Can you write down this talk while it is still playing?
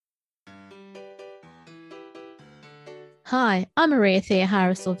Hi, I'm Maria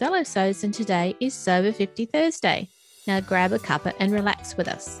Theohara Silvello Sews, and today is Sober 50 Thursday. Now grab a cuppa and relax with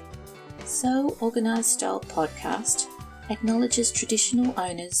us. Sew Organised Style podcast acknowledges traditional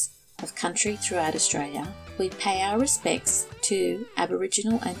owners of country throughout Australia. We pay our respects to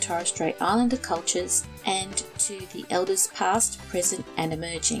Aboriginal and Torres Strait Islander cultures and to the elders past, present and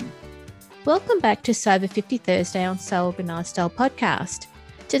emerging. Welcome back to Sober 50 Thursday on Sew Organised Style podcast.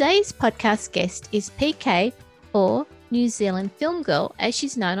 Today's podcast guest is PK, or New Zealand Film Girl, as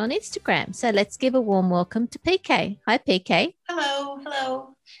she's known on Instagram. So let's give a warm welcome to PK. Hi, PK.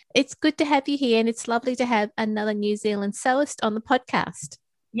 Hello. It's good to have you here, and it's lovely to have another New Zealand sewist on the podcast.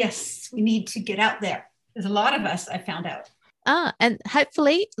 Yes, we need to get out there. There's a lot of us, I found out. And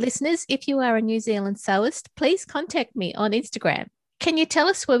hopefully, listeners, if you are a New Zealand sewist, please contact me on Instagram. Can you tell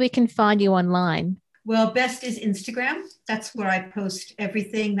us where we can find you online? Well, best is Instagram. That's where I post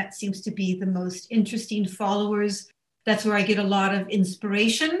everything. That seems to be the most interesting followers. That's where I get a lot of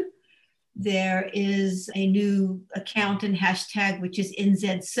inspiration. There is a new account and hashtag, which is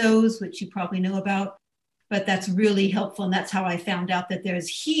NZ Sews, which you probably know about, but that's really helpful. And that's how I found out that there's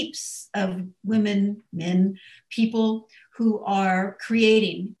heaps of women, men, people who are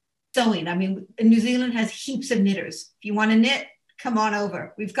creating sewing. I mean, New Zealand has heaps of knitters. If you want to knit, come on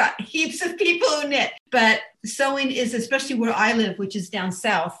over. We've got heaps of people who knit, but sewing is, especially where I live, which is down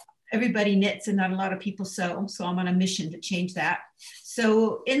south, everybody knits and not a lot of people sew. So I'm on a mission to change that.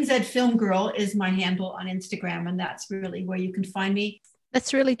 So NZ Film Girl is my handle on Instagram, and that's really where you can find me.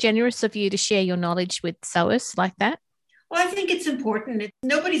 That's really generous of you to share your knowledge with sewists like that. Well, I think it's important.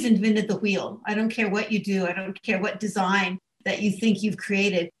 Nobody's invented the wheel. I don't care what you do. I don't care what design that you think you've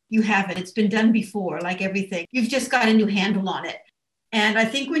created. You haven't. It's been done before, like everything. You've just got a new handle on it. And I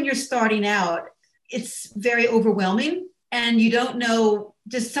think when you're starting out, it's very overwhelming and you don't know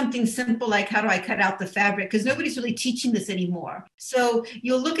just something simple like how do I cut out the fabric, because nobody's really teaching this anymore. So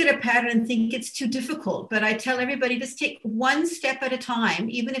you'll look at a pattern and think it's too difficult. But I tell everybody, just take one step at a time,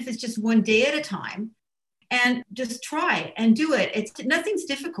 even if it's just one day at a time, and just try and do it. Nothing's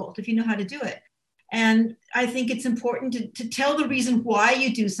difficult if you know how to do it. And I think it's important to tell the reason why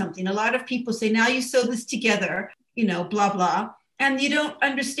you do something. A lot of people say, now you sew this together, blah, blah. And you don't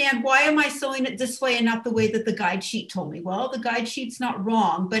understand, why am I sewing it this way and not the way that the guide sheet told me? Well, the guide sheet's not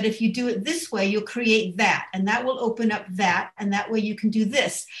wrong, but if you do it this way, you'll create that, and that will open up that, and that way you can do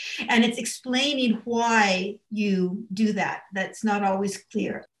this. And it's explaining why you do that. That's not always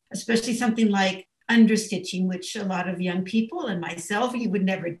clear, especially something like understitching, which a lot of young people and myself, you would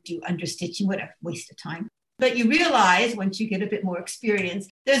never do understitching, what a waste of time. But you realize once you get a bit more experience,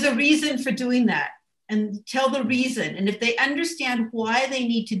 there's a reason for doing that. And tell the reason. And if they understand why they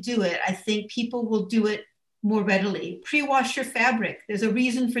need to do it, I think people will do it more readily. Pre-wash your fabric. There's a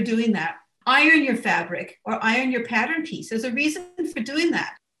reason for doing that. Iron your fabric or iron your pattern piece. There's a reason for doing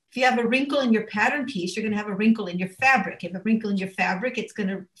that. If you have a wrinkle in your pattern piece, you're going to have a wrinkle in your fabric. If you have a wrinkle in your fabric, it's going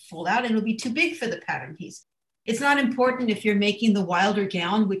to fall out and it'll be too big for the pattern piece. It's not important if you're making the Wilder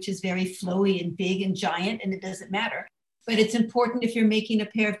gown, which is very flowy and big and giant, and it doesn't matter. But it's important if you're making a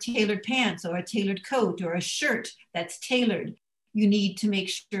pair of tailored pants or a tailored coat or a shirt that's tailored. You need to make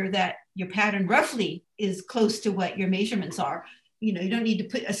sure that your pattern roughly is close to what your measurements are. You don't need to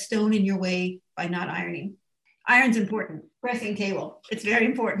put a stone in your way by not ironing. Iron's important. Pressing table, it's very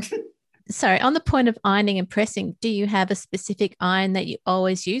important. Sorry, on the point of ironing and pressing, do you have a specific iron that you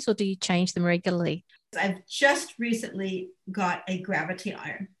always use, or do you change them regularly? I've just recently got a gravity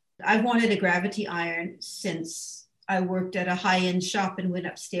iron. I've wanted a gravity iron since I worked at a high-end shop and went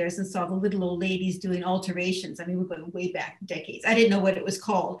upstairs and saw the little old ladies doing alterations. I mean, we're going way back decades. I didn't know what it was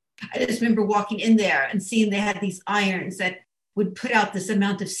called. I just remember walking in there and seeing they had these irons that would put out this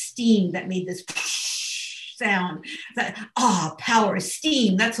amount of steam that made this sound. Power,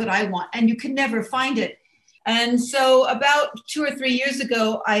 steam, that's what I want. And you could never find it. And so about 2 or 3 years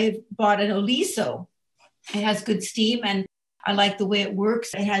ago, I bought an Oliso. It has good steam, and I like the way it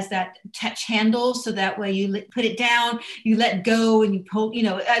works. It has that touch handle, so that way you put it down, you let go, and you pull,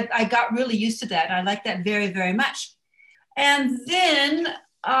 I got really used to that. I like that very, very much. And then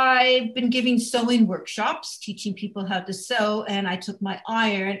I've been giving sewing workshops, teaching people how to sew, and I took my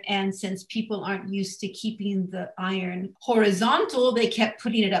iron, and since people aren't used to keeping the iron horizontal, they kept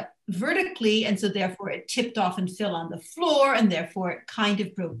putting it up vertically, and so therefore it tipped off and fell on the floor, and therefore it kind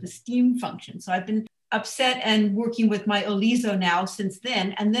of broke the steam function. So I've been upset and working with my Oliso now since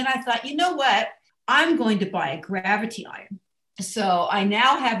then. And then I thought, you know what? I'm going to buy a gravity iron. So I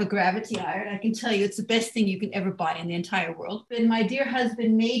now have a gravity iron. I can tell you it's the best thing you can ever buy in the entire world. And my dear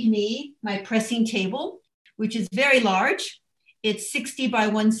husband made me my pressing table, which is very large. It's 60 by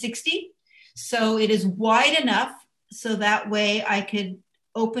 160. So it is wide enough so that way I could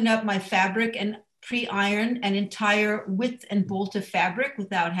open up my fabric and pre-iron an entire width and bolt of fabric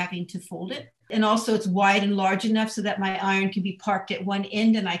without having to fold it. And also it's wide and large enough so that my iron can be parked at one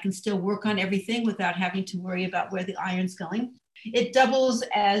end and I can still work on everything without having to worry about where the iron's going. It doubles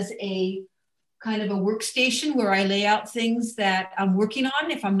as a kind of a workstation where I lay out things that I'm working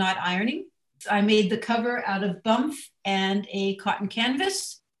on if I'm not ironing. I made the cover out of bumph and a cotton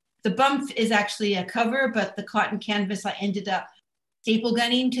canvas. The bumph is actually a cover, but the cotton canvas I ended up staple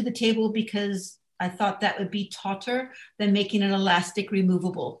gunning to the table because I thought that would be tauter than making an elastic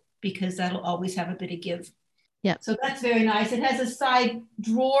removable, because that'll always have a bit of give. Yeah. So that's very nice. It has a side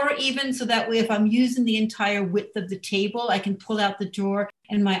drawer even, so that way if I'm using the entire width of the table, I can pull out the drawer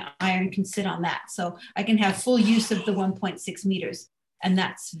and my iron can sit on that. So I can have full use of the 1.6 meters. And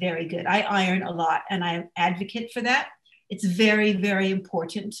that's very good. I iron a lot and I advocate for that. It's very, very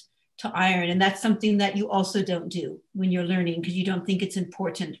important to iron. And that's something that you also don't do when you're learning because you don't think it's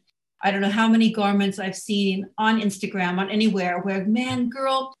important. I don't know how many garments I've seen on Instagram, on anywhere, where, man,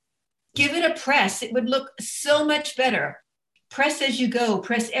 girl, give it a press. It would look so much better. Press as you go.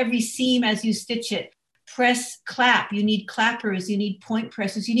 Press every seam as you stitch it. Press, clap. You need clappers. You need point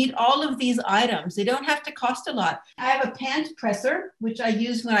presses. You need all of these items. They don't have to cost a lot. I have a pant presser, which I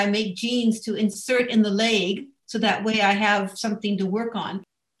use when I make jeans to insert in the leg, so that way I have something to work on.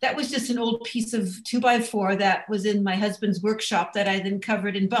 That was just an old piece of 2x4 that was in my husband's workshop that I then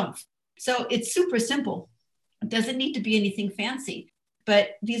covered in bumph. So it's super simple. It doesn't need to be anything fancy.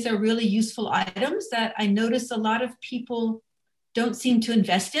 But these are really useful items that I notice a lot of people don't seem to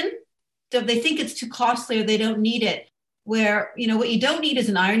invest in. So they think it's too costly or they don't need it. Where, what you don't need is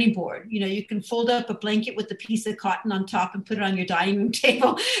an ironing board. You can fold up a blanket with a piece of cotton on top and put it on your dining room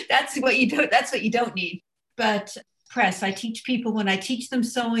table. That's what you don't need. But press, I teach people when I teach them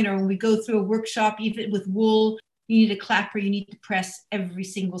sewing or when we go through a workshop, even with wool, you need a clapper, you need to press every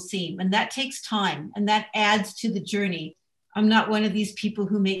single seam. And that takes time and that adds to the journey. I'm not one of these people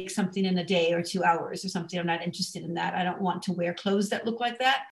who make something in a day or 2 hours or something. I'm not interested in that. I don't want to wear clothes that look like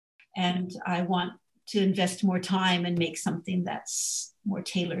that. And I want to invest more time and make something that's more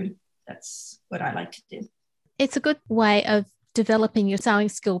tailored. That's what I like to do. It's a good way of developing your sewing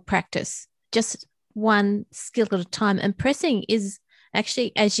skill practice, just one skill at a time. And pressing is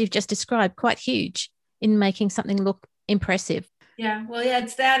actually, as you've just described, quite huge in making something look impressive. Yeah, well, yeah,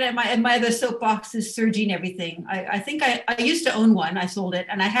 it's that. And my other soapbox is serging everything. I think I used to own one. I sold it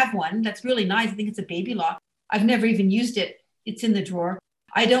and I have one that's really nice. I think it's a baby lock. I've never even used it. It's in the drawer.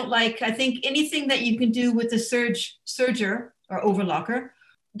 I think anything that you can do with a serger or overlocker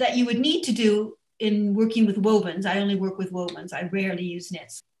that you would need to do in working with wovens. I only work with wovens. I rarely use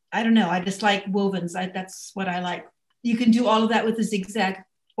knits. I don't know. I just like wovens. That's what I like. You can do all of that with a zigzag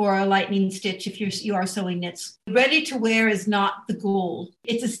or a lightning stitch if you are sewing knits. Ready to wear is not the goal.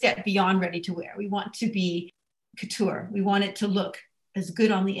 It's a step beyond ready to wear. We want to be couture. We want it to look as good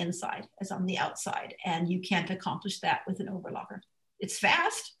on the inside as on the outside. And you can't accomplish that with an overlocker. It's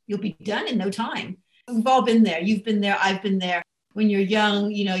fast. You'll be done in no time. We've all been there. You've been there. I've been there. When you're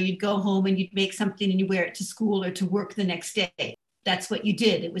young, you'd go home and you'd make something and you wear it to school or to work the next day. That's what you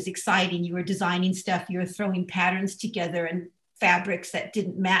did. It was exciting. You were designing stuff. You were throwing patterns together and fabrics that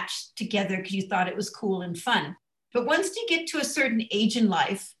didn't match together because you thought it was cool and fun. But once you get to a certain age in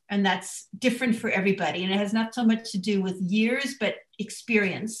life, and that's different for everybody, and it has not so much to do with years, but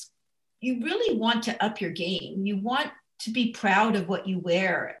experience, you really want to up your game. You want to be proud of what you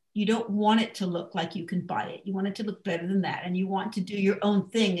wear. You don't want it to look like you can buy it. You want it to look better than that. And you want to do your own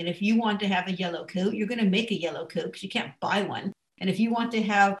thing. And if you want to have a yellow coat, you're going to make a yellow coat because you can't buy one. And if you want to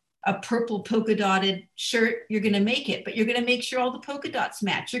have a purple polka dotted shirt, you're going to make it, but you're going to make sure all the polka dots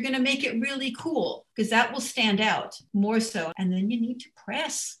match. You're going to make it really cool because that will stand out more so. And then you need to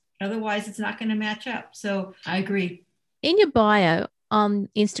press. Otherwise, it's not going to match up. So I agree. In your bio on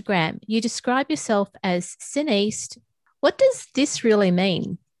Instagram, you describe yourself as cineast. What does this really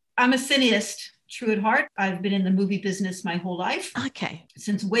mean? I'm a cineast, true at heart. I've been in the movie business my whole life. Okay.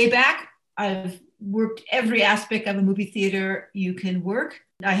 Since way back, I've worked every aspect of a movie theater you can work.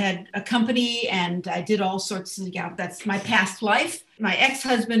 I had a company and I did all sorts of, that's my past life. My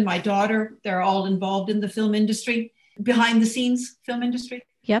ex-husband, my daughter, they're all involved in the film industry, behind the scenes film industry.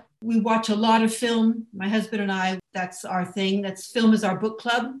 Yep. We watch a lot of film. My husband and I, that's our thing. Film is our book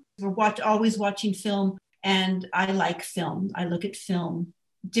club. We're always watching film. And I like film. I look at film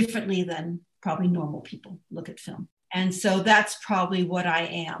differently than probably normal people look at film. And so that's probably what I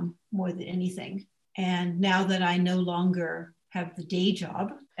am more than anything. And now that I no longer have the day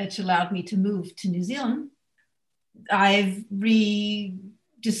job, which allowed me to move to New Zealand, I've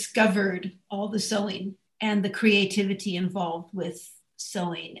rediscovered all the sewing and the creativity involved with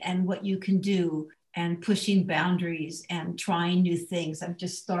sewing and what you can do and pushing boundaries and trying new things. I've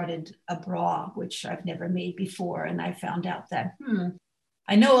just started a bra, which I've never made before. And I found out that,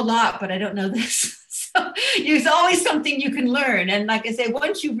 I know a lot, but I don't know this. So there's always something you can learn. And like I say,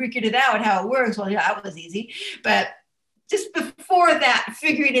 once you've figured it out how it works, well, yeah, that was easy. But just before that,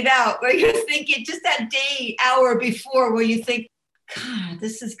 figuring it out, where you're thinking just that day, hour before, where you think, God,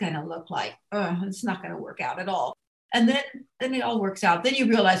 this is going to look like, it's not going to work out at all. And then it all works out. Then you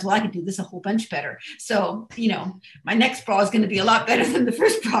realize, well, I can do this a whole bunch better. So, my next bra is going to be a lot better than the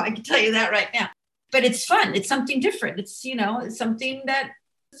first bra. I can tell you that right now. But it's fun. It's something different. It's, it's something that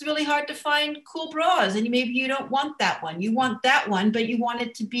it's really hard to find cool bras. And maybe you don't want that one. You want that one, but you want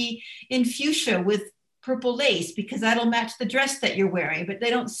it to be in fuchsia with purple lace because that'll match the dress that you're wearing. But they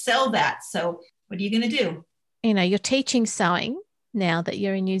don't sell that. So what are you going to do? You're teaching sewing now that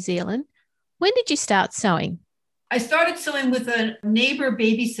you're in New Zealand. When did you start sewing? I started sewing with a neighbor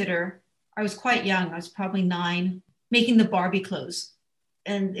babysitter. I was quite young. I was probably 9, making the Barbie clothes.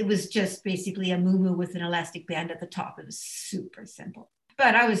 And it was just basically a muumuu with an elastic band at the top. It was super simple.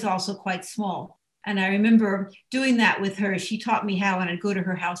 But I was also quite small. And I remember doing that with her. She taught me how, and I'd go to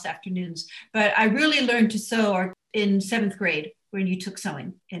her house afternoons. But I really learned to sew in 7th grade when you took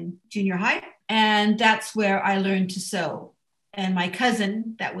sewing in junior high. And that's where I learned to sew. And my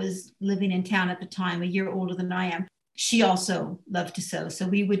cousin that was living in town at the time, a year older than I am, she also loved to sew. So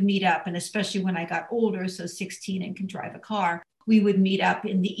we would meet up. And especially when I got older, so 16 and can drive a car, we would meet up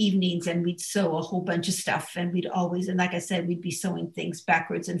in the evenings and we'd sew a whole bunch of stuff. And and like I said, we'd be sewing things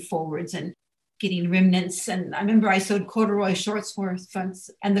backwards and forwards and getting remnants. And I remember I sewed corduroy shorts for fronts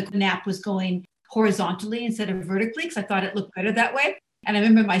and the nap was going horizontally instead of vertically because I thought it looked better that way. And I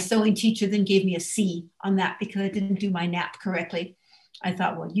remember my sewing teacher then gave me a C on that because I didn't do my nap correctly. I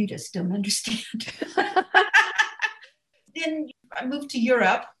thought, well, you just don't understand. Then I moved to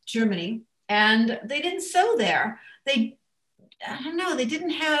Europe, Germany, and they didn't sew there. I didn't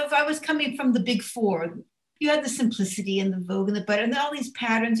have, I was coming from the big 4. You had the simplicity and the vogue and the butter and all these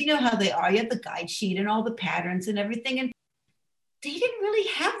patterns. You know how they are. You had the guide sheet and all the patterns and everything. And they didn't really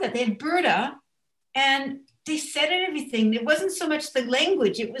have that. They had Burda and they said everything. It wasn't so much the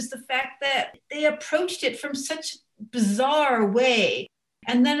language. It was the fact that they approached it from such a bizarre way.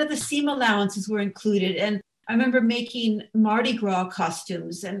 And none of the seam allowances were included. And I remember making Mardi Gras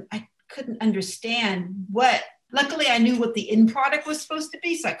costumes and I couldn't understand luckily I knew what the end product was supposed to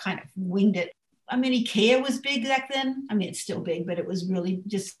be. So I kind of winged it. I mean, IKEA was big back then. I mean, it's still big, but it was really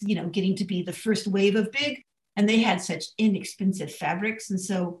just, getting to be the first wave of big. And they had such inexpensive fabrics. And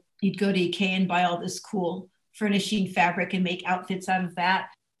so you'd go to IKEA and buy all this cool furnishing fabric and make outfits out of that.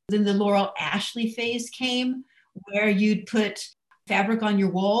 Then the Laurel Ashley phase came where you'd put fabric on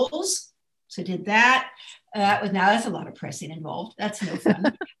your walls. So I did that. Now that's a lot of pressing involved. That's no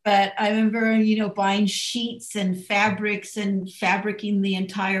fun. But I remember, buying sheets and fabrics and fabricking the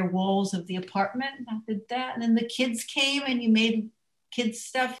entire walls of the apartment. I did that. And then the kids came and you made kids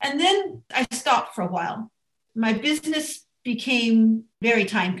stuff. And then I stopped for a while. My business became very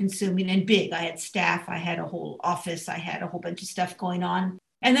time consuming and big. I had staff. I had a whole office. I had a whole bunch of stuff going on.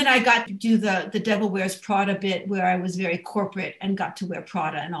 And then I got to do the Devil Wears Prada bit where I was very corporate and got to wear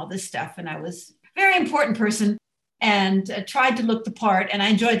Prada and all this stuff. And I was very important person and tried to look the part. And I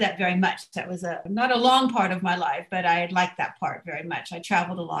enjoyed that very much. That was not a long part of my life, but I liked that part very much. I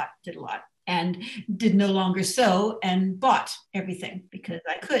traveled a lot, did a lot, and did no longer sew and bought everything because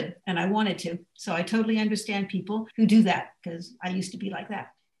I could and I wanted to. So I totally understand people who do that because I used to be like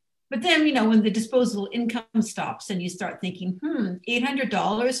that. But then, when the disposable income stops and you start thinking,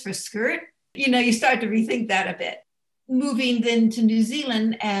 $800 for a skirt, you start to rethink that a bit. Moving then to New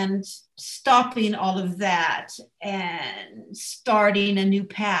Zealand and stopping all of that and starting a new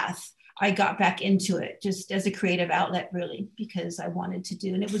path, I got back into it just as a creative outlet, really, because I wanted to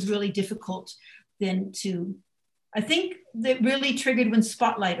do. And it was really difficult then I think that really triggered when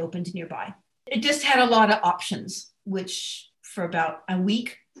Spotlight opened nearby. It just had a lot of options, which for about a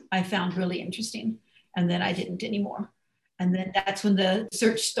week, I found really interesting. And then I didn't anymore. And then that's when the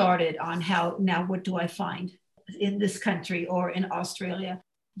search started on what do I find in this country or in Australia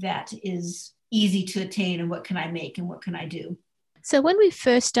that is easy to attain and what can I make and what can I do? So when we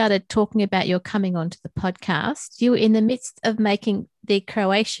first started talking about your coming onto the podcast, you were in the midst of making the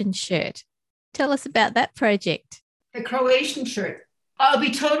Croatian shirt. Tell us about that project. The Croatian shirt. I'll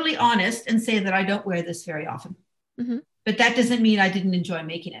be totally honest and say that I don't wear this very often. Mm-hmm. But that doesn't mean I didn't enjoy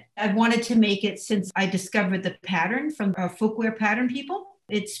making it. I wanted to make it since I discovered the pattern from our folkwear pattern people.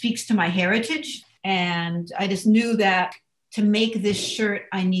 It speaks to my heritage. And I just knew that to make this shirt,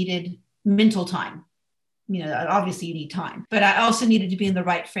 I needed mental time. Obviously you need time, but I also needed to be in the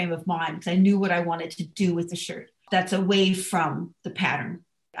right frame of mind because I knew what I wanted to do with the shirt. That's away from the pattern.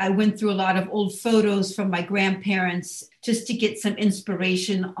 I went through a lot of old photos from my grandparents just to get some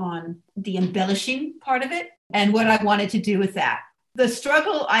inspiration on the embellishing part of it and what I wanted to do with that. The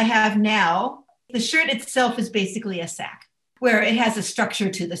struggle I have now, the shirt itself is basically a sack where it has a structure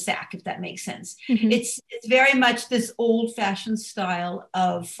to the sack, if that makes sense. Mm-hmm. It's very much this old-fashioned style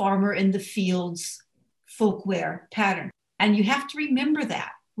of farmer in the fields folkwear pattern. And you have to remember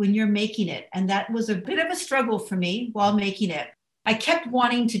that when you're making it. And that was a bit of a struggle for me while making it. I kept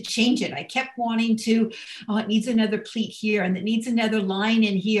wanting to change it. I kept wanting to, it needs another pleat here and it needs another line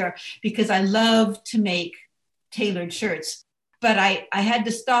in here because I love to make tailored shirts. But I had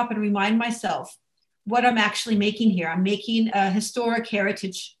to stop and remind myself what I'm actually making here. I'm making a historic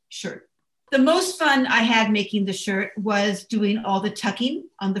heritage shirt. The most fun I had making the shirt was doing all the tucking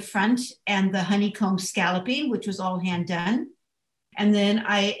on the front and the honeycomb scalloping, which was all hand done. And then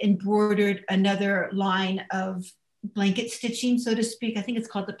I embroidered another line of blanket stitching, so to speak. I think it's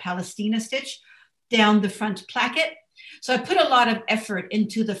called the Palestina stitch down the front placket. So I put a lot of effort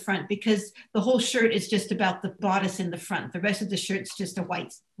into the front because the whole shirt is just about the bodice in the front. The rest of the shirt's just a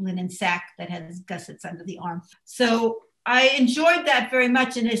white linen sack that has gussets under the arm. So I enjoyed that very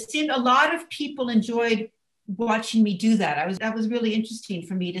much. And it seemed a lot of people enjoyed watching me do that. That was really interesting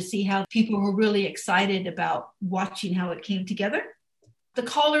for me to see how people were really excited about watching how it came together. The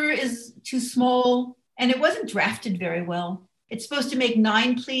collar is too small and it wasn't drafted very well. It's supposed to make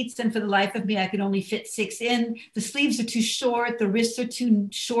 9 pleats, and for the life of me, I could only fit 6 in. The sleeves are too short. The wrists are too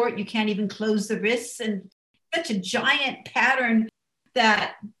short. You can't even close the wrists. And such a giant pattern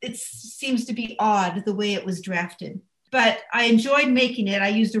that it seems to be odd the way it was drafted. But I enjoyed making it. I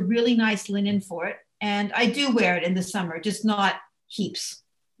used a really nice linen for it. And I do wear it in the summer, just not heaps,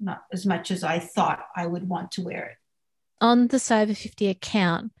 not as much as I thought I would want to wear it. On the Sew Over 50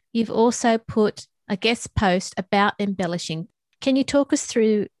 account, you've also put a guest post about embellishing. Can you talk us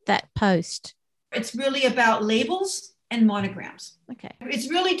through that post? It's really about labels and monograms. Okay.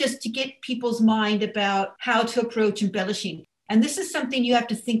 It's really just to get people's mind about how to approach embellishing. And this is something you have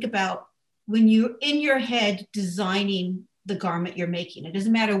to think about when you're in your head designing the garment you're making. It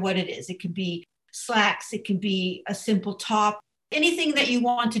doesn't matter what it is. It could be slacks. It can be a simple top. Anything that you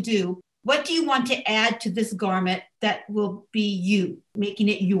want to do. What do you want to add to this garment that will be you, making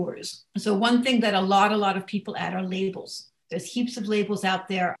it yours? So one thing that a lot of people add are labels. There's heaps of labels out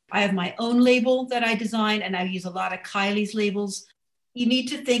there. I have my own label that I design, and I use a lot of Kylie's labels. You need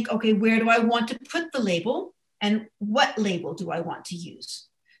to think, okay, where do I want to put the label? And what label do I want to use?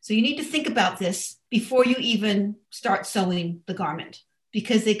 So you need to think about this before you even start sewing the garment,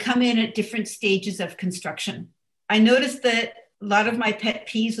 because they come in at different stages of construction. I noticed that a lot of my pet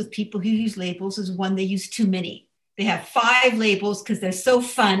peeves with people who use labels is one, they use too many. They have 5 labels because they're so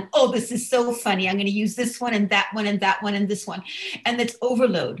fun. Oh, this is so funny. I'm going to use this one and that one and that one and this one. And it's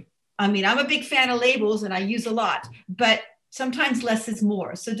overload. I mean, I'm a big fan of labels and I use a lot, but sometimes less is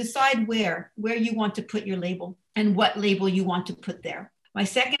more. So decide where you want to put your label and what label you want to put there. My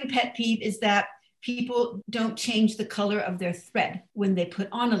second pet peeve is that people don't change the color of their thread when they put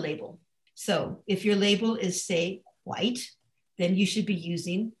on a label. So if your label is, say, white, then you should be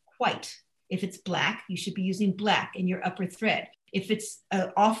using white. If it's black, you should be using black in your upper thread. If it's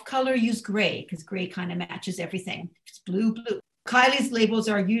off color, use gray, because gray kind of matches everything. If it's blue, blue. Kylie's labels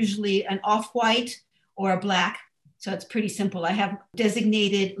are usually an off-white or a black. So it's pretty simple. I have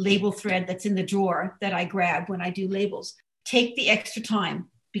designated label thread that's in the drawer that I grab when I do labels. Take the extra time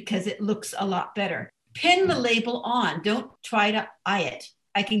because it looks a lot better. Pin the label on. Don't try to eye it.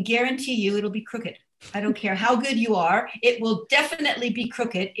 I can guarantee you it'll be crooked. I don't care how good you are. It will definitely be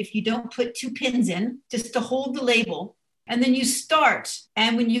crooked if you don't put 2 pins in just to hold the label. And then you start.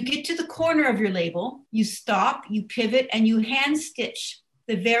 And when you get to the corner of your label, you stop, you pivot, and you hand stitch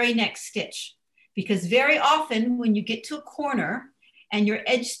the very next stitch. Because very often when you get to a corner and you're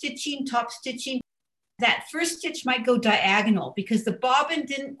edge stitching, top stitching, that first stitch might go diagonal because the bobbin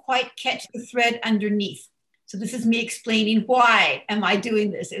didn't quite catch the thread underneath. So this is me explaining why am I doing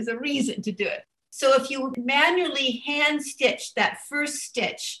this. There's a reason to do it. So if you manually hand stitch that first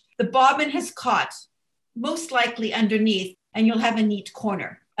stitch, the bobbin has caught most likely underneath and you'll have a neat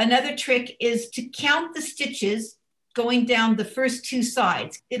corner. Another trick is to count the stitches going down the first 2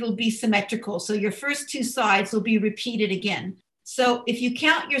 sides. It'll be symmetrical. So your first 2 sides will be repeated again. So if you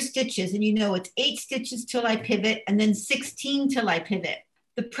count your stitches and you know it's 8 stitches till I pivot and then 16 till I pivot,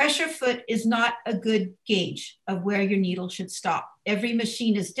 the pressure foot is not a good gauge of where your needle should stop. Every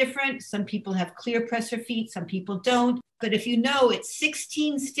machine is different. Some people have clear presser feet, some people don't. But if you know it's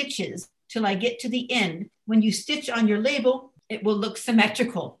 16 stitches till I get to the end. When you stitch on your label, it will look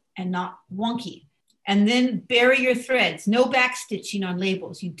symmetrical and not wonky. And then bury your threads. No back stitching on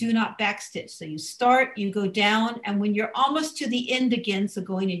labels. You do not back stitch. So you start, you go down, and when you're almost to the end again, so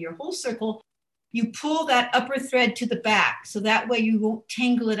going in your whole circle, you pull that upper thread to the back. So that way you won't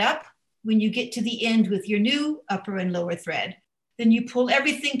tangle it up when you get to the end with your new upper and lower thread. Then you pull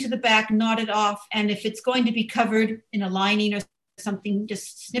everything to the back, knot it off. And if it's going to be covered in a lining or something,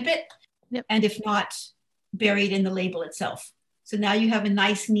 just snip it. Yep. And if not, bury it in the label itself. So now you have a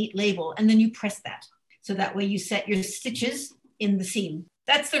nice, neat label, and then you press that. So that way you set your stitches in the seam.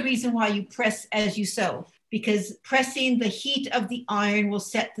 That's the reason why you press as you sew, because pressing the heat of the iron will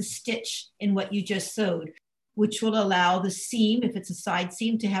set the stitch in what you just sewed, which will allow the seam, if it's a side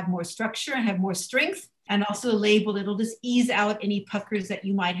seam, to have more structure and have more strength. And also the label, it'll just ease out any puckers that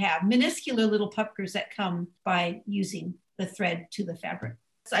you might have, minuscule little puckers that come by using the thread to the fabric.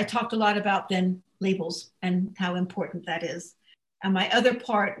 So I talked a lot about then labels and how important that is. And my other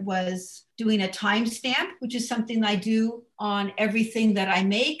part was doing a timestamp, which is something I do on everything that I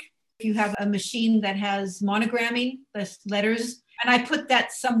make. If you have a machine that has monogramming, the letters, and I put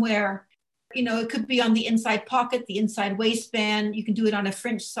that somewhere, you know, it could be on the inside pocket, the inside waistband. You can do it on a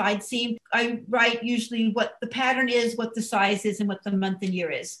French side seam. I write usually what the pattern is, what the size is, and what the month and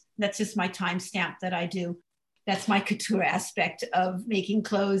year is. That's just my timestamp that I do. That's my couture aspect of making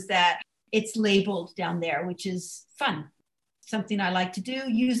clothes, that it's labeled down there, which is fun. Something I like to do.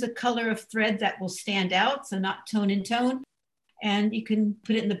 Use a color of thread that will stand out, so not tone in tone. And you can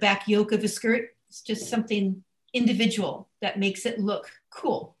put it in the back yoke of a skirt. It's just something individual that makes it look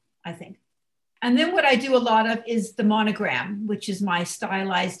cool, I think. And then what I do a lot of is the monogram, which is my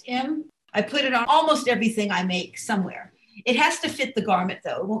stylized M. I put it on almost everything I make somewhere. It has to fit the garment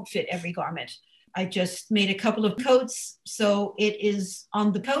though. It won't fit every garment. I just made a couple of coats, so it is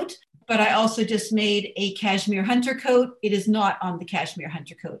on the coat. But I also just made a cashmere hunter coat. It is not on the cashmere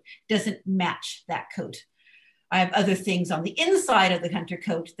hunter coat. It doesn't match that coat. I have other things on the inside of the hunter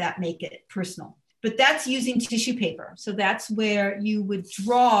coat that make it personal. But that's using tissue paper. So that's where you would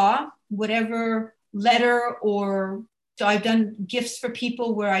draw whatever letter, or so I've done gifts for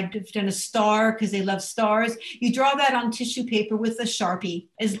people where I've done a star because they love stars. You draw that on tissue paper with a Sharpie,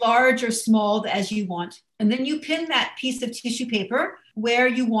 as large or small as you want. And then you pin that piece of tissue paper where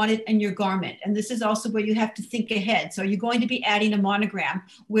you want it in your garment. And this is also where you have to think ahead. So you're going to be adding a monogram.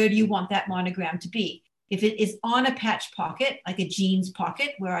 Where do you want that monogram to be? If it is on a patch pocket, like a jeans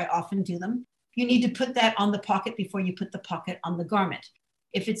pocket, where I often do them, you need to put that on the pocket before you put the pocket on the garment.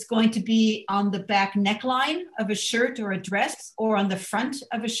 If it's going to be on the back neckline of a shirt or a dress, or on the front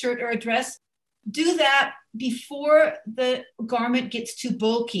of a shirt or a dress, do that before the garment gets too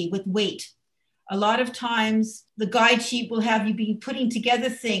bulky with weight. A lot of times the guide sheet will have you be putting together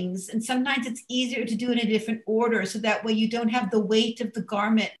things, and sometimes it's easier to do it in a different order, so that way you don't have the weight of the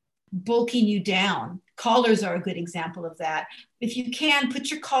garment bulking you down. Collars are a good example of that. If you can, put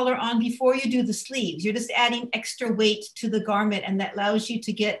your collar on before you do the sleeves. You're just adding extra weight to the garment, and that allows you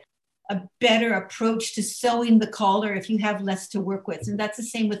to get a better approach to sewing the collar if you have less to work with. And that's the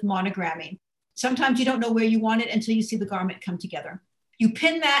same with monogramming. Sometimes you don't know where you want it until you see the garment come together. You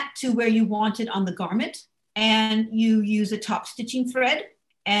pin that to where you want it on the garment, and you use a top stitching thread,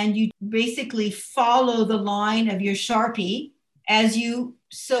 and you basically follow the line of your Sharpie as you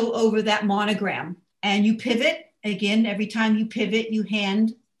sew over that monogram. And you pivot. Again, every time you pivot, you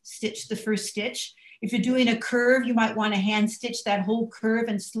hand stitch the first stitch. If you're doing a curve, you might want to hand stitch that whole curve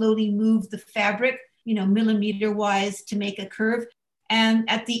and slowly move the fabric, millimeter wise to make a curve. And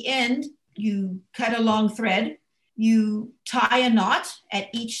at the end, you cut a long thread. You tie a knot at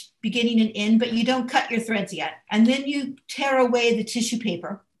each beginning and end, but you don't cut your threads yet. And then you tear away the tissue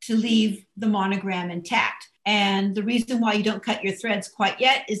paper to leave the monogram intact. And the reason why you don't cut your threads quite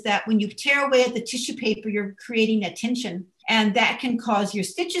yet is that when you tear away at the tissue paper, you're creating a tension, and that can cause your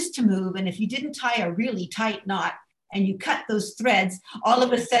stitches to move. And if you didn't tie a really tight knot and you cut those threads, all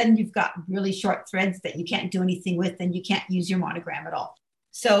of a sudden you've got really short threads that you can't do anything with, and you can't use your monogram at all.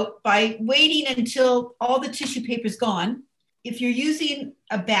 So by waiting until all the tissue paper is gone, if you're using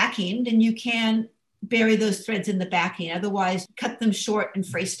a backing, then you can bury those threads in the backing. Otherwise, cut them short and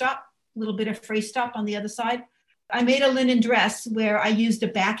fray stop. A little bit of fray stop on the other side. I made a linen dress where I used a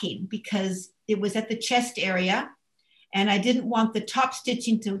backing because it was at the chest area, and I didn't want the top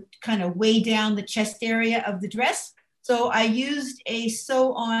stitching to kind of weigh down the chest area of the dress. So I used a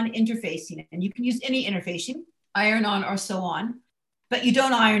sew-on interfacing, and you can use any interfacing, iron on or sew on, but you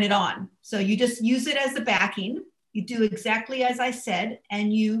don't iron it on. So you just use it as the backing. You do exactly as I said,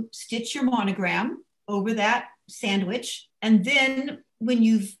 and you stitch your monogram over that sandwich. And then when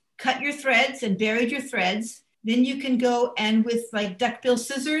you've cut your threads and buried your threads. Then you can go and with like duckbill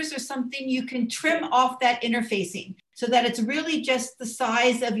scissors or something, you can trim off that interfacing so that it's really just the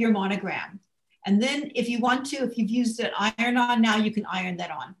size of your monogram. And then if you want to, if you've used an iron-on now, you can iron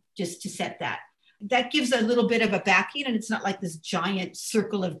that on just to set that. That gives a little bit of a backing, and it's not like this giant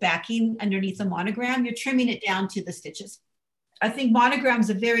circle of backing underneath a monogram. You're trimming it down to the stitches. I think monogram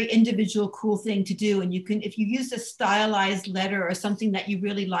is a very individual, cool thing to do. And you can, if you use a stylized letter or something that you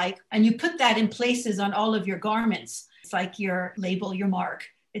really like, and you put that in places on all of your garments, it's like your label, your mark,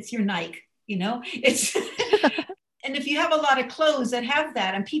 it's your Nike, you know, it's, and if you have a lot of clothes that have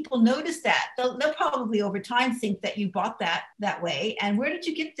that and people notice that, they'll probably over time think that you bought that way. And where did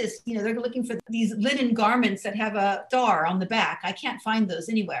you get this? You know, they're looking for these linen garments that have a star on the back. I can't find those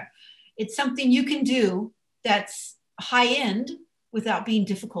anywhere. It's something you can do that's high end without being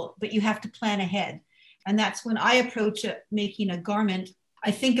difficult, but you have to plan ahead. And that's when I approach making a garment.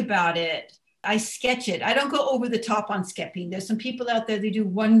 I think about it. I sketch it. I don't go over the top on sketching. There's some people out there, they do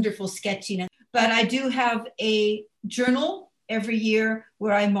wonderful sketching, but I do have a journal every year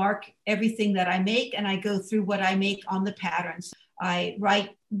where I mark everything that I make, and I go through what I make on the patterns. I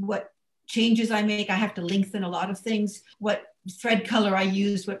write what changes I make. I have to lengthen a lot of things, what thread color I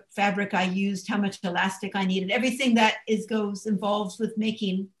used, what fabric I used, how much elastic I needed. Everything that involved with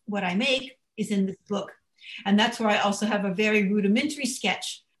making what I make is in this book. And that's where I also have a very rudimentary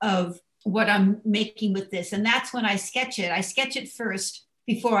sketch of what I'm making with this. And that's when I sketch it. I sketch it first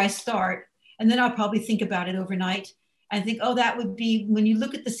before I start. And then I'll probably think about it overnight. I think, oh, that would be, when you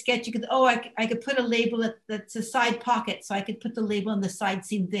look at the sketch, you could, oh, I could put a label that's a side pocket. So I could put the label on the side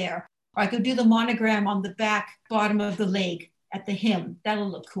seam there. Or I could do the monogram on the back bottom of the leg at the hem. That'll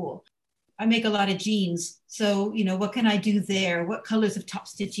look cool. I make a lot of jeans. So, you know, what can I do there? What colors of top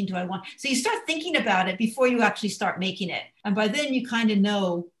stitching do I want? So you start thinking about it before you actually start making it. And by then you kind of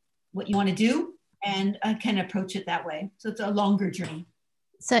know what you want to do, and I can approach it that way. So it's a longer journey.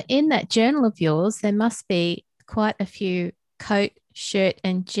 So in that journal of yours, there must be quite a few coat, shirt,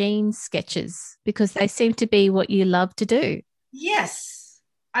 and jeans sketches, because they seem to be what you love to do. Yes,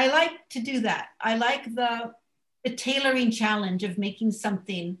 I like to do that. I like the tailoring challenge of making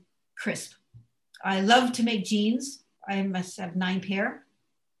something crisp. I love to make jeans. I must have 9 pair,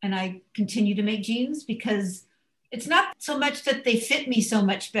 and I continue to make jeans because it's not so much that they fit me so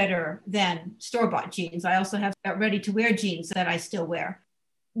much better than store-bought jeans. I also have ready-to-wear jeans that I still wear.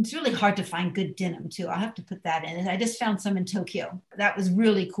 It's really hard to find good denim too. I'll have to put that in. I just found some in Tokyo. That was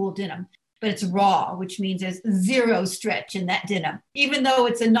really cool denim, but it's raw, which means there's zero stretch in that denim. Even though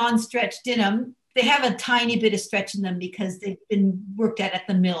it's a non-stretch denim, they have a tiny bit of stretch in them because they've been worked at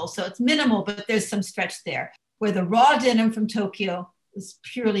the mill. So it's minimal, but there's some stretch there. Where the raw denim from Tokyo is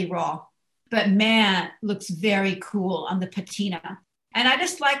purely raw. But man, looks very cool on the patina. And I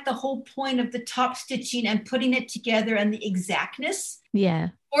just like the whole point of the top stitching and putting it together and the exactness. Yeah.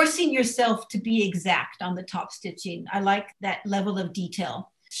 Forcing yourself to be exact on the top stitching. I like that level of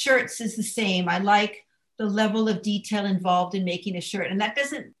detail. Shirts is the same. I like the level of detail involved in making a shirt. And that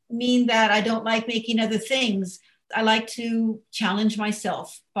doesn't mean that I don't like making other things. I like to challenge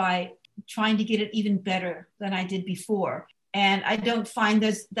myself by trying to get it even better than I did before. And I don't find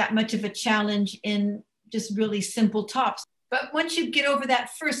there's that much of a challenge in just really simple tops. But once you get over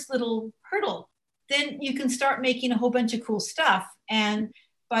that first little hurdle, then you can start making a whole bunch of cool stuff. And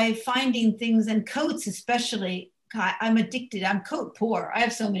by finding things, and coats especially, I'm addicted. I'm coat poor. I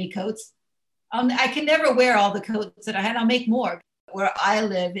have so many coats. I can never wear all the coats that I had. I'll make more. Where I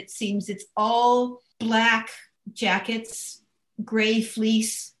live, it seems it's all black jackets, gray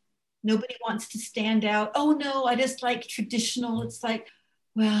fleece. Nobody wants to stand out. Oh no, I just like traditional. It's like,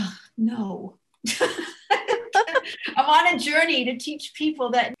 well, no. I'm on a journey to teach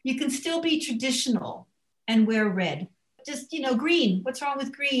people that you can still be traditional and wear red. Just, you know, green. What's wrong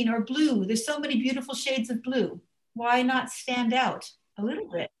with green? Or blue? There's so many beautiful shades of blue. Why not stand out a little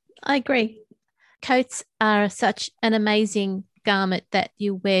bit? I agree. Coats are such an amazing garment that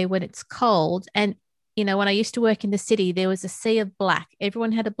you wear when it's cold. And, you know, when I used to work in the city, there was a sea of black.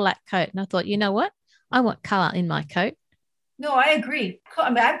 Everyone had a black coat. And I thought, you know what? I want color in my coat. No, I agree. I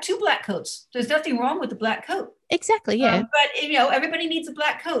mean, I have 2 black coats. There's nothing wrong with the black coat. Exactly, yeah. But, you know, everybody needs a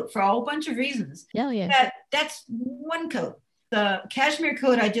black coat for a whole bunch of reasons. Oh, yeah. That's one coat. The cashmere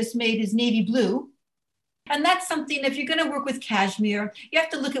coat I just made is navy blue. And that's something, if you're going to work with cashmere, you have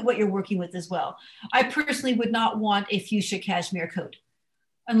to look at what you're working with as well. I personally would not want a fuchsia cashmere coat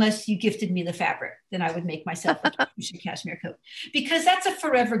unless you gifted me the fabric. Then I would make myself a fuchsia cashmere coat because that's a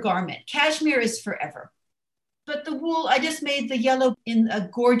forever garment. Cashmere is forever. But the wool, I just made the yellow in a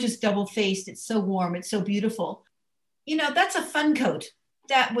gorgeous double-faced. It's so warm. It's so beautiful. You know, that's a fun coat.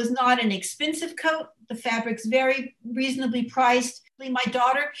 that was not an expensive coat. The fabric's very reasonably priced. My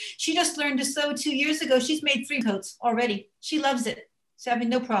daughter, she just learned to sew 2 years ago. She's made 3 coats already. She loves it. So having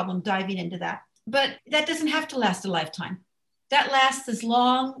no problem diving into that. But that doesn't have to last a lifetime. That lasts as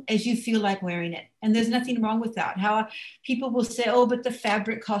long as you feel like wearing it. And there's nothing wrong with that. How people will say, oh, but the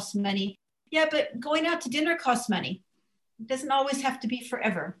fabric costs money. Yeah, but going out to dinner costs money. It doesn't always have to be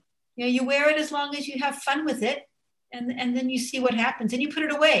forever. You know, you wear it as long as you have fun with it. And then you see what happens. And you put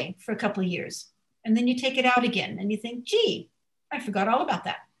it away for a couple of years. And then you take it out again. And you think, gee, I forgot all about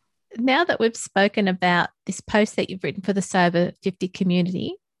that. Now that we've spoken about this post that you've written for the Sew Over 50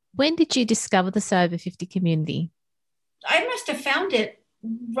 community, when did you discover the Sew Over 50 community? I must have found it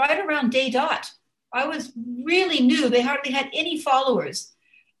right around day dot. I was really new. They hardly had any followers.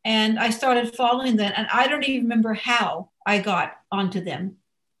 And I started following them. And I don't even remember how I got onto them.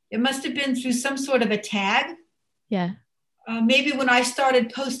 It must have been through some sort of a tag. Yeah. Maybe when I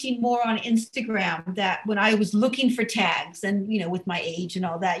started posting more on Instagram, that when I was looking for tags and, you know, with my age and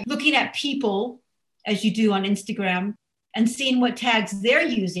all that, looking at people as you do on Instagram and seeing what tags they're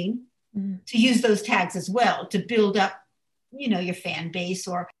using to use those tags as well, to build up, you know, your fan base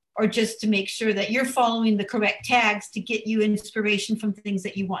or just to make sure that you're following the correct tags to get you inspiration from things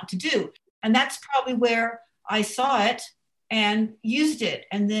that you want to do. And that's probably where I saw it and used it.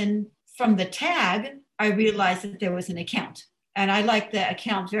 And then from the tag, I realized that there was an account. And I like the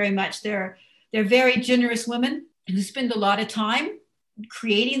account very much. They're very generous women who spend a lot of time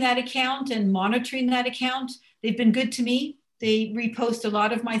creating that account and monitoring that account. They've been good to me. They repost a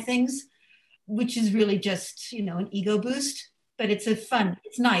lot of my things, which is really just, you know, an ego boost, but it's fun.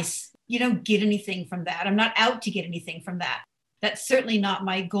 It's nice. You don't get anything from that. I'm not out to get anything from that. That's certainly not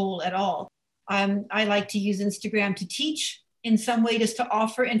my goal at all. I like to use Instagram to teach in some way, just to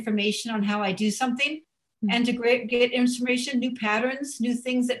offer information on how I do something. And to get information, new patterns, new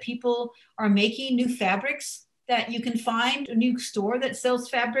things that people are making, new fabrics that you can find, a new store that sells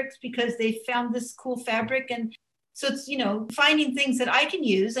fabrics because they found this cool fabric. And so it's, you know, finding things that I can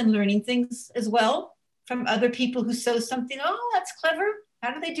use and learning things as well from other people who sew something. Oh, that's clever.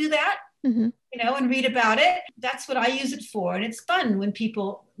 How do they do that? You know, and read about it. That's what I use it for. And it's fun when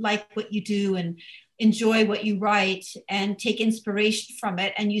people like what you do and enjoy what you write and take inspiration from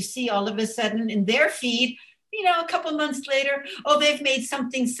it. And you see all of a sudden in their feed, you know, a couple months later, oh, they've made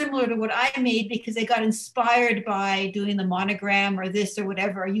something similar to what I made because they got inspired by doing the monogram or this or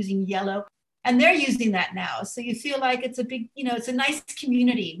whatever, or using yellow. And they're using that now. So you feel like it's a big, you know, it's a nice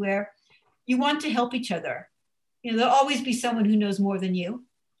community where you want to help each other. You know, there'll always be someone who knows more than you.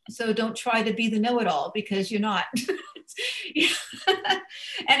 So don't try to be the know-it-all because you're not.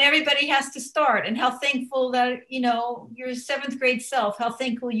 And everybody has to start. And how thankful that, you know, your 7th grade self, how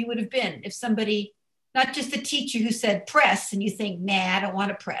thankful you would have been if somebody, not just a teacher who said press and you think, nah, I don't want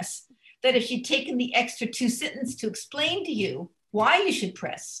to press, that if she'd taken the extra 2 sentences to explain to you why you should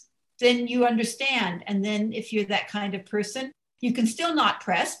press, then you understand. And then if you're that kind of person, you can still not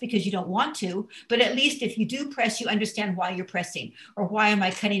press because you don't want to, but at least if you do press, you understand why you're pressing, or why am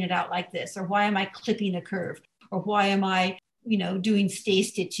I cutting it out like this, or why am I clipping a curve, or why am I, you know, doing stay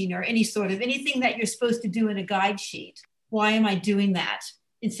stitching, or anything that you're supposed to do in a guide sheet. Why am I doing that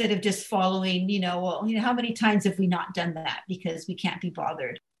instead of just following, you know, well, you know, how many times have we not done that because we can't be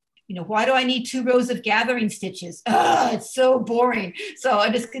bothered? You know, why do I need 2 rows of gathering stitches? It's so boring. So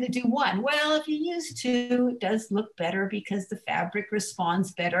I'm just going to do 1. Well, if you use 2, it does look better because the fabric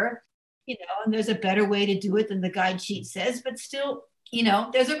responds better, you know, and there's a better way to do it than the guide sheet says, but still, you know,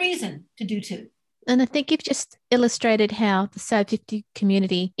 there's a reason to do 2. And I think you've just illustrated how the Sew 50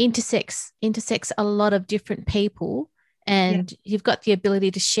 community intersects a lot of different people, and you've got the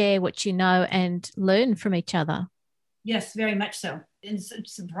ability to share what you know and learn from each other. Yes, very much so. It's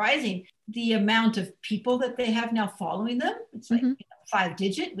surprising the amount of people that they have now following them. It's like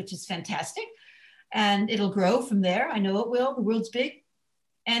 5-digit, which is fantastic. And it'll grow from there. I know it will. The world's big.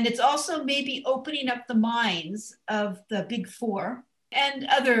 And it's also maybe opening up the minds of the big 4 and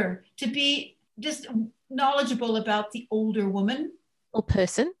other to be just knowledgeable about the older woman or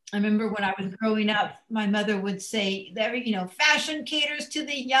person. I remember when I was growing up, my mother would say that, you know, fashion caters to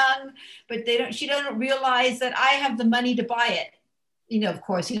the young, but she doesn't realize that I have the money to buy it. You know, of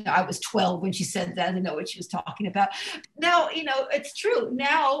course, you know, I was 12 when she said that. I didn't know what she was talking about. Now, you know, it's true.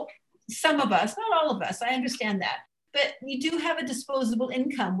 Now, some of us, not all of us, I understand that. But you do have a disposable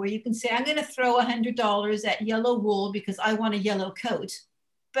income where you can say, I'm going to throw $100 at yellow wool because I want a yellow coat.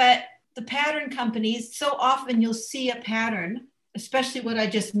 But the pattern companies, so often you'll see a pattern, especially what I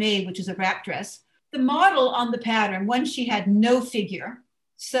just made, which is a wrap dress. The model on the pattern, one, she had no figure.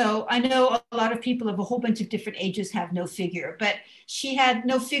 So I know a lot of people of a whole bunch of different ages have no figure, but she had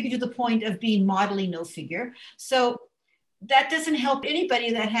no figure to the point of being modeling no figure. So that doesn't help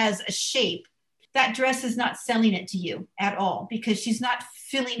anybody that has a shape. That dress is not selling it to you at all because she's not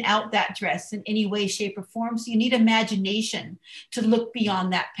filling out that dress in any way, shape, or form. So you need imagination to look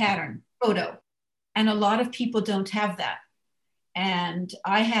beyond that pattern photo. And a lot of people don't have that. And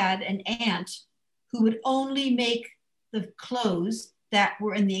I had an aunt who would only make the clothes that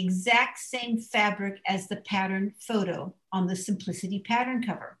were in the exact same fabric as the pattern photo on the Simplicity pattern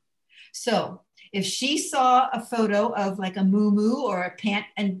cover. So if she saw a photo of like a muumuu or a pant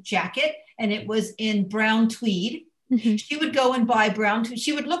and jacket and it was in brown tweed, she would go and buy brown tweed.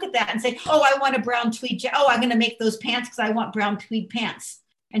 She would look at that and say, oh, I want a brown tweed. Oh, I'm going to make those pants because I want brown tweed pants.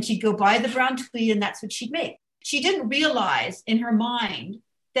 And she'd go buy the brown tweed and that's what she'd make. She didn't realize in her mind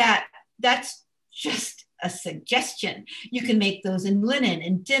that that's just a suggestion. You can make those in linen,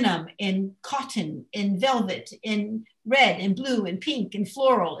 in denim, in cotton, in velvet, in red, and blue, and pink, and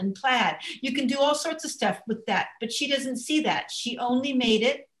floral, and plaid. You can do all sorts of stuff with that, but she doesn't see that. She only made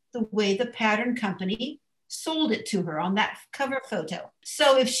it the way the pattern company sold it to her on that cover photo.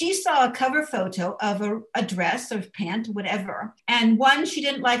 So if she saw a cover photo of a dress or pant, whatever, and one, she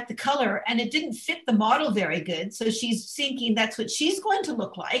didn't like the color and it didn't fit the model very good. So she's thinking that's what she's going to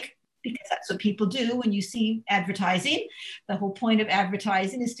look like, because that's what people do when you see advertising. The whole point of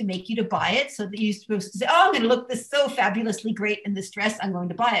advertising is to make you to buy it so that you're supposed to say, oh, I'm going to look this so fabulously great in this dress, I'm going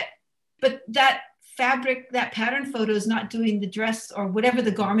to buy it. But that fabric, that pattern photo is not doing the dress or whatever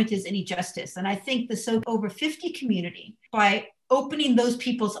the garment is any justice. And I think the So Over 50 community, by opening those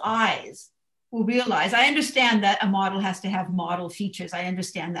people's eyes, will realize, I understand that a model has to have model features. I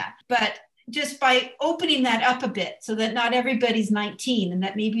understand that. But just by opening that up a bit so that not everybody's 19 and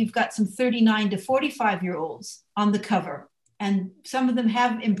that maybe you've got some 39 to 45-year-olds on the cover and some of them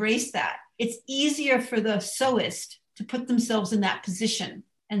have embraced that, it's easier for the sewist to put themselves in that position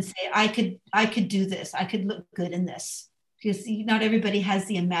and say, I could do this. I could look good in this. Because not everybody has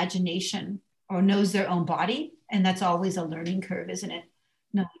the imagination or knows their own body. And that's always a learning curve, isn't it?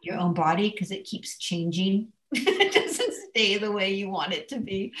 Knowing your own body, because it keeps changing. It doesn't stay the way you want it to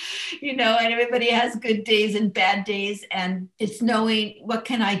be, and everybody has good days and bad days. And it's knowing, what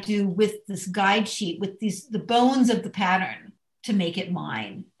can I do with this guide sheet, with the bones of the pattern to make it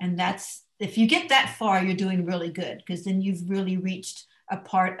mine? And that's, if you get that far, you're doing really good, because then you've really reached a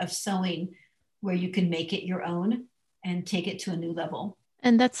part of sewing where you can make it your own and take it to a new level.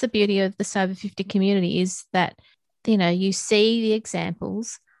 And that's the beauty of the Sew Over 50 community, is that, you see the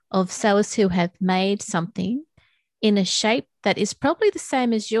examples of sewers who have made something in a shape that is probably the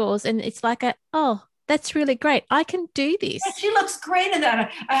same as yours. And it's like, oh, that's really great. I can do this. Yeah, she looks great in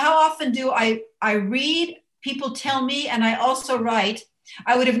that. How often do I read, people tell me, and I also write,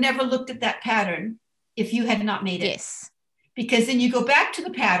 I would have never looked at that pattern if you had not made it. Yes. Because then you go back to the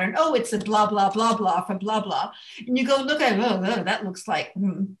pattern. Oh, it's a blah, blah, blah, blah from blah, blah. And you go look at it. Oh, that looks like,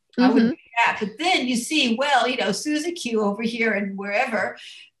 I wouldn't do that. But then you see, well, Susie Q over here and wherever,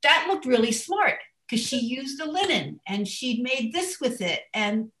 that looked really smart because she used the linen and she made this with it.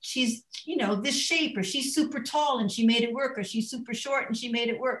 And she's, this shape, or she's super tall and she made it work, or she's super short and she made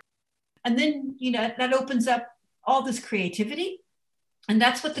it work. And then, that opens up all this creativity. And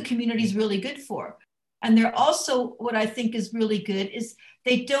that's what the community is really good for. And they're also, what I think is really good is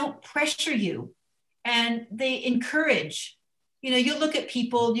they don't pressure you and they encourage. You look at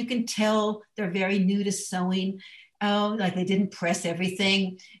people, you can tell they're very new to sewing, like they didn't press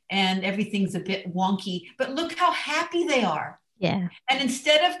everything and everything's a bit wonky, but look how happy they are. Yeah. And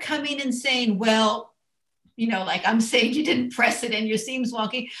instead of coming and saying, well, like I'm saying you didn't press it and your seam's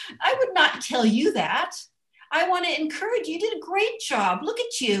wonky, I would not tell you that. I want to encourage you. You did a great job. Look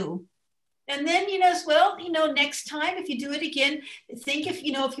at you. And then, as well, next time, if you do it again, think if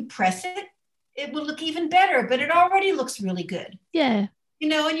you press it, it will look even better, but it already looks really good. Yeah.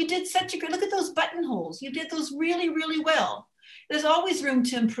 And you did such a good, look at those buttonholes. You did those really, really well. There's always room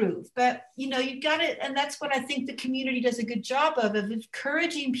to improve, but you've got it. And that's what I think the community does a good job of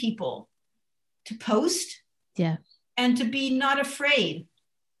encouraging people to post. Yeah. And to be not afraid,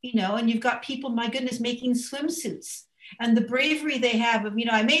 and you've got people, my goodness, making swimsuits. And the bravery they have of,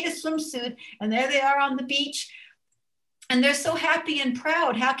 I made a swimsuit and there they are on the beach and they're so happy and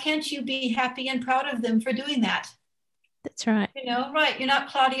proud. How can't you be happy and proud of them for doing that? That's right. Right. You're not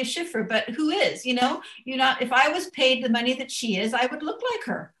Claudia Schiffer, but who is, you're not, if I was paid the money that she is, I would look like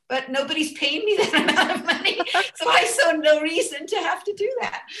her, but nobody's paying me that amount of money. So I saw no reason to have to do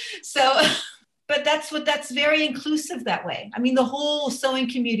that. So, but that's very inclusive that way. I mean, the whole sewing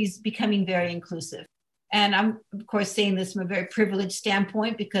community is becoming very inclusive. And I'm, of course, saying this from a very privileged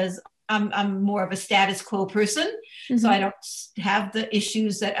standpoint because I'm more of a status quo person. Mm-hmm. So I don't have the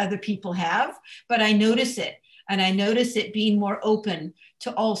issues that other people have, but I notice it. And I notice it being more open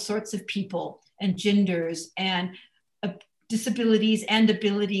to all sorts of people and genders and disabilities and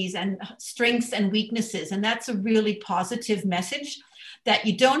abilities and strengths and weaknesses. And that's a really positive message, that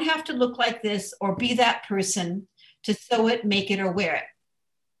you don't have to look like this or be that person to sew it, make it, or wear it.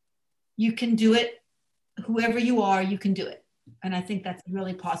 You can do it. Whoever you are, you can do it. And I think that's a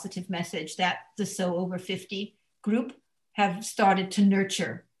really positive message that the Sew Over 50 group have started to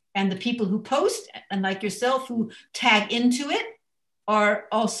nurture. And the people who post, and like yourself, who tag into it, are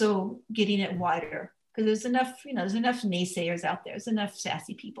also getting it wider. Because there's enough, there's enough naysayers out there. There's enough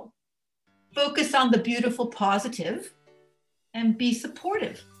sassy people. Focus on the beautiful, positive, and be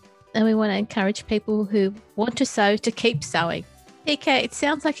supportive. And we want to encourage people who want to sew to keep sewing. PK, it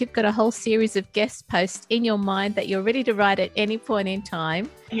sounds like you've got a whole series of guest posts in your mind that you're ready to write at any point in time.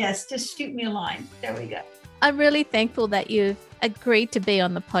 Yes, just shoot me a line. There we go. I'm really thankful that you've agreed to be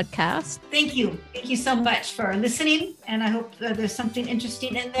on the podcast. Thank you. Thank you so much for listening. And I hope there's something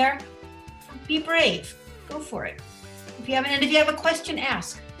interesting in there. Be brave. Go for it. If you have a question,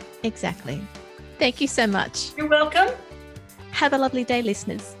 ask. Exactly. Thank you so much. You're welcome. Have a lovely day,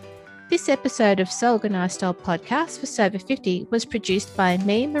 listeners. This episode of Sew Organised Style Podcast for Sew Over 50 was produced by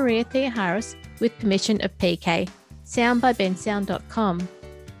me, Maria Theoharis, with permission of PK. Sound by bensound.com.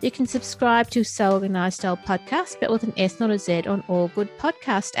 You can subscribe to Sew Organised Style Podcast, but with an S, not a Z, on all good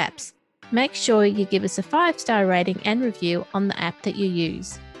podcast apps. Make sure you give us a 5-star rating and review on the app that you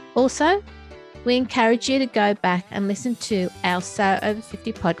use. Also, we encourage you to go back and listen to our Sew Over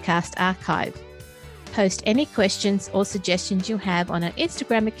 50 podcast archive. Post any questions or suggestions you have on our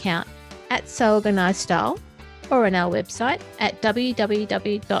Instagram account at Sew Organised Style, or on our website at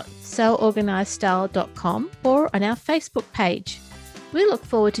www.seworganisedstyle.com, or on our Facebook page. We look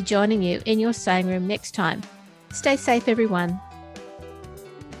forward to joining you in your sewing room next time. Stay safe, everyone.